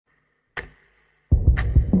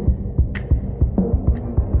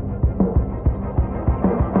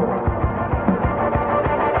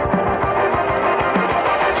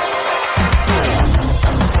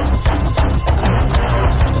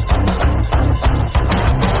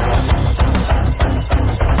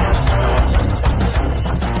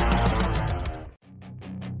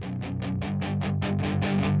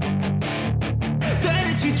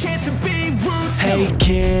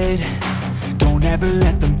never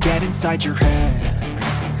let them get inside your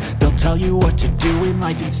head. They'll tell you what to do in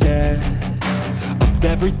life instead of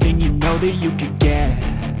everything you know that you could get.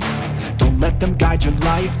 Don't let them guide your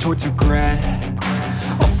life towards regret.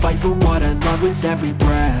 I'll fight for what I love with every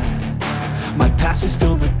breath. My past is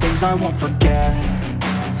filled with things I won't forget.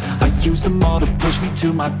 I use them all to push me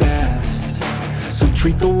to my best. So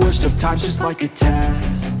treat the worst of times just like a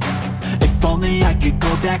test. If only I could go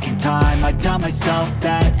back in time, I'd tell myself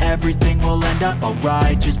that everything will end up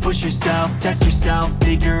alright. Just push yourself, test yourself,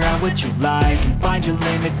 figure out what you like, and find your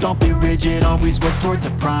limits, don't be rigid, always work towards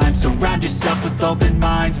a prime. Surround yourself with open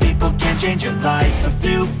minds, people can change your life. A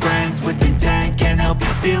few friends with intent can help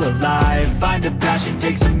you feel alive. Find a passion,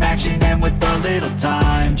 take some action, and with a little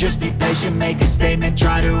time, just be patient, make a statement,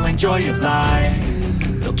 try to enjoy your life.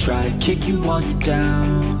 They'll try to kick you while you're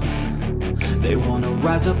down. They wanna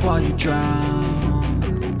rise up while you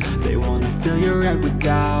drown. They wanna fill your head with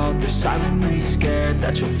doubt. They're silently scared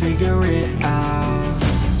that you'll figure it out.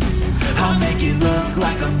 I'll make it look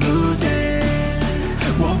like I'm losing,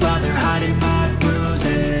 won't bother hiding my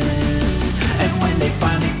bruises. And when they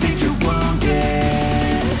finally think you're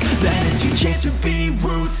wounded, then it's your chance to be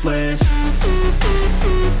ruthless.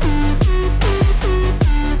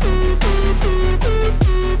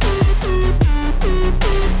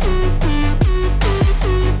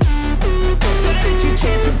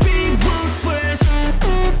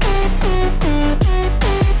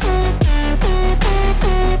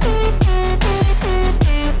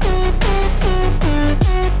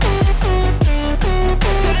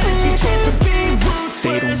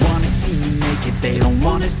 They don't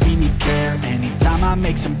wanna see me care. Anytime I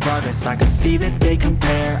make some progress, I can see that they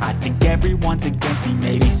compare. I think everyone's against me,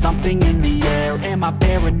 maybe something in the air. Am I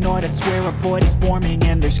paranoid? I swear a void is forming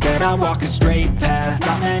and they're scared. I walk a straight path,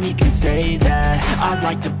 not many can say that. I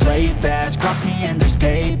like to play fast, cross me and there's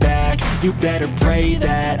payback. You better pray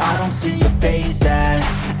that I don't see your face at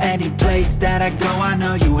any place that I go. I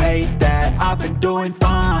know you hate that. I've been doing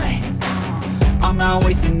fine, I'm not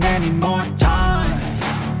wasting any more time.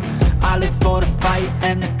 I live for the fight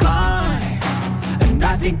and the climb, and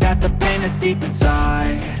I think that the pain that's deep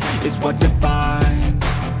inside is what defines.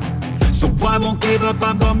 So I won't give up,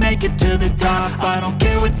 I'm gonna make it to the top. I don't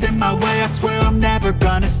care what's in my way, I swear I'm never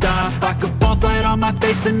gonna stop. I could fall flat on my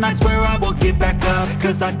face and I swear I will get back up,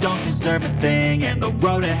 cause I don't deserve a thing and the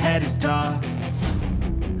road ahead is tough.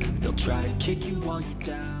 They'll try to kick you while you're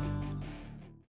down.